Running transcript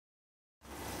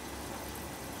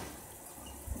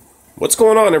What's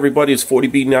going on, everybody? It's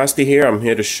 40B Nasty here. I'm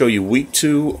here to show you week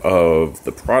 2 of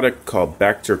the product called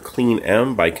Bacter Clean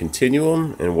M by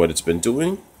Continuum and what it's been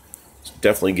doing. It's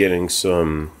definitely getting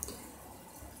some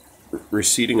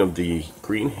receding of the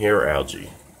green hair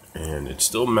algae, and it's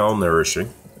still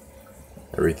malnourishing.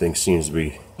 Everything seems to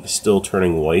be still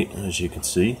turning white, as you can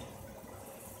see.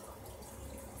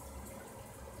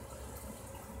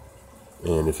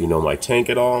 And if you know my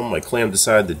tank at all, my clam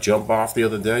decided to jump off the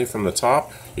other day from the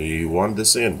top. He wanted the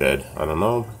sand bed. I don't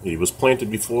know. He was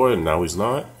planted before and now he's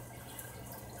not.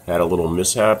 Had a little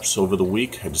mishaps over the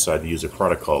week. I decided to use a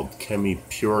product called Chemi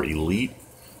Pure Elite,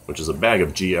 which is a bag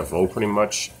of GFO pretty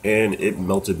much, and it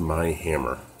melted my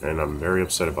hammer. And I'm very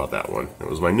upset about that one. It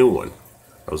was my new one.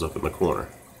 I was up in the corner.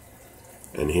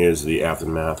 And here's the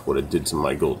aftermath, what it did to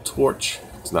my gold torch.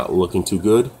 It's not looking too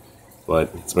good.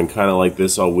 But it's been kind of like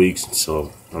this all week,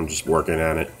 so I'm just working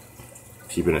at it,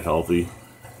 keeping it healthy.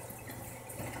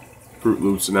 Fruit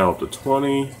Loops are now up to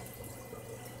 20.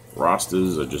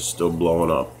 Rostas are just still blowing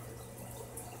up.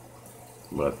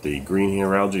 But the green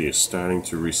hair algae is starting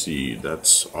to recede.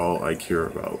 That's all I care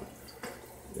about.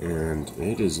 And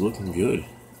it is looking good.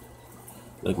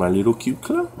 Like my little cute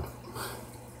club.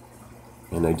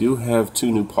 And I do have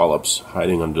 2 new polyps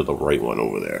hiding under the right one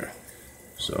over there.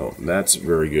 So that's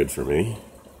very good for me.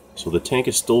 So the tank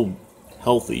is still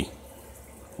healthy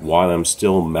while I'm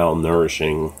still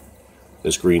malnourishing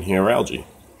this green hair algae.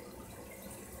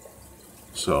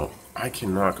 So I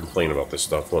cannot complain about this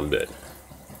stuff one bit.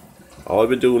 All I've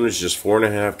been doing is just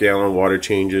 4.5 gallon water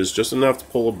changes, just enough to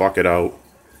pull a bucket out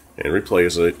and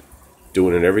replace it.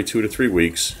 Doing it every 2 to 3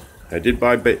 weeks. I did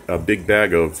buy a big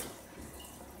bag of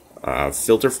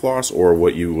filter floss, or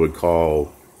what you would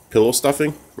call pillow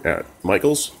stuffing at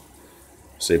Michael's.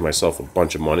 Save myself a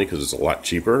bunch of money because it's a lot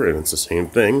cheaper and it's the same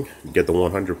thing. You get the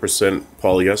 100%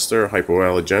 polyester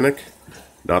hypoallergenic,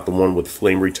 not the one with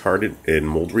flame retardant and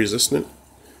mold resistant.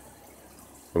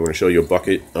 I'm going to show you a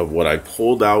bucket of what I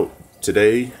pulled out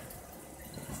today,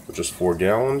 which is 4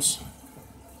 gallons.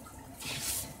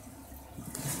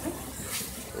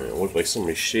 And it looked like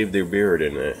somebody shaved their beard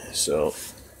in it. So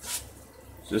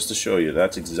just to show you,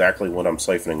 that's exactly what I'm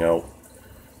siphoning out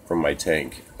from my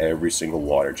tank every single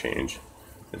water change,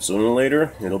 and sooner or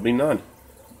later it'll be none.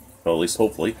 Well, at least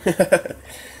hopefully.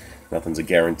 Nothing's a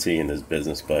guarantee in this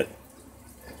business, but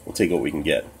we'll take what we can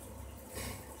get.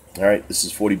 Alright, this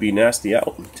is 40B Nasty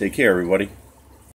out. Take care, everybody.